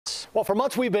Well, for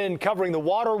months we've been covering the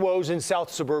water woes in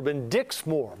South suburban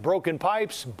Dixmoor. Broken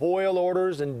pipes, boil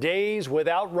orders, and days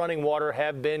without running water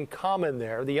have been common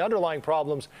there. The underlying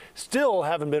problems still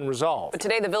haven't been resolved. But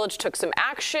today the village took some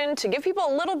action to give people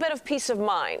a little bit of peace of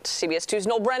mind. CBS 2's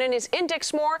Noel Brennan is in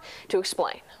Dixmoor to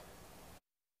explain.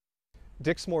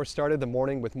 Dixmoor started the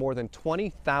morning with more than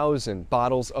 20,000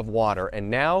 bottles of water, and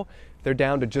now they're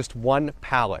down to just one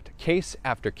pallet. Case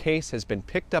after case has been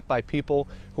picked up by people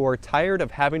who are tired of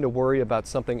having to worry about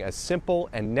something as simple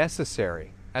and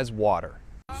necessary as water.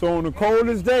 So on the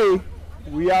coldest day,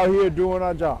 we out here doing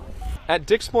our job. At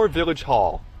Dixmoor Village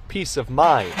Hall, peace of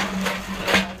mind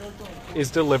is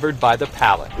delivered by the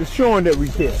pallet. It's showing that we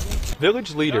care.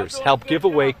 Village leaders help give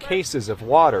away cases of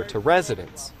water to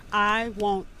residents. I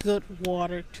want good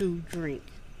water to drink.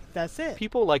 That's it.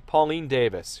 People like Pauline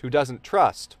Davis, who doesn't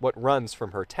trust what runs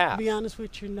from her tap. To be honest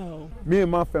with you, no. Me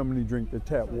and my family drink the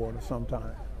tap water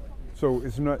sometimes. So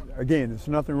it's not, again, there's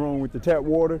nothing wrong with the tap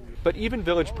water. But even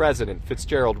village president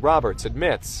Fitzgerald Roberts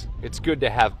admits it's good to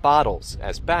have bottles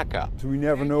as backup. So we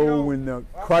never know when the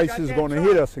crisis is going to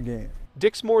hit us again.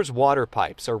 Dixmoor's water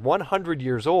pipes are 100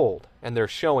 years old, and they're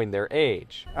showing their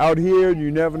age. Out here,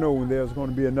 you never know when there's going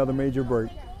to be another major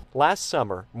break. Last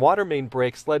summer, water main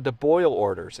breaks led to boil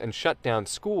orders and shut down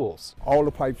schools. All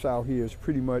the pipes out here is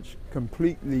pretty much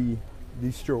completely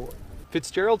destroyed.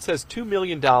 Fitzgerald says $2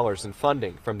 million in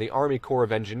funding from the Army Corps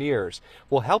of Engineers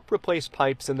will help replace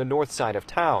pipes in the north side of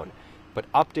town,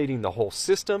 but updating the whole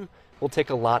system will take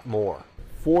a lot more.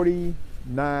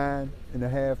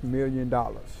 $49.5 million.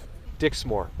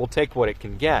 Dixmoor will take what it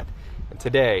can get, and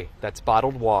today that's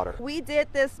bottled water. We did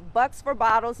this Bucks for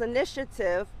Bottles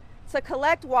initiative to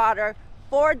collect water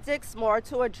for Dixmoor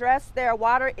to address their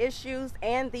water issues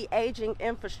and the aging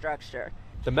infrastructure.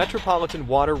 The Metropolitan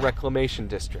Water Reclamation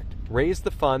District raised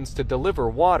the funds to deliver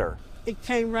water. It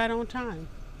came right on time.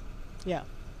 Yeah.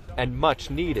 And much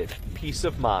needed peace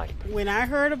of mind. When I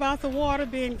heard about the water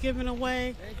being given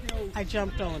away, I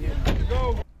jumped on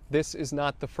it. This is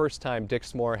not the first time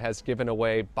Dixmoor has given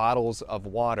away bottles of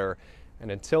water, and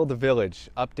until the village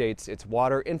updates its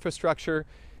water infrastructure,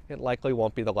 it likely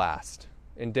won't be the last.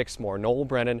 In Dixmoor, Noel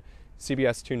Brennan,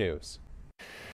 CBS 2 News.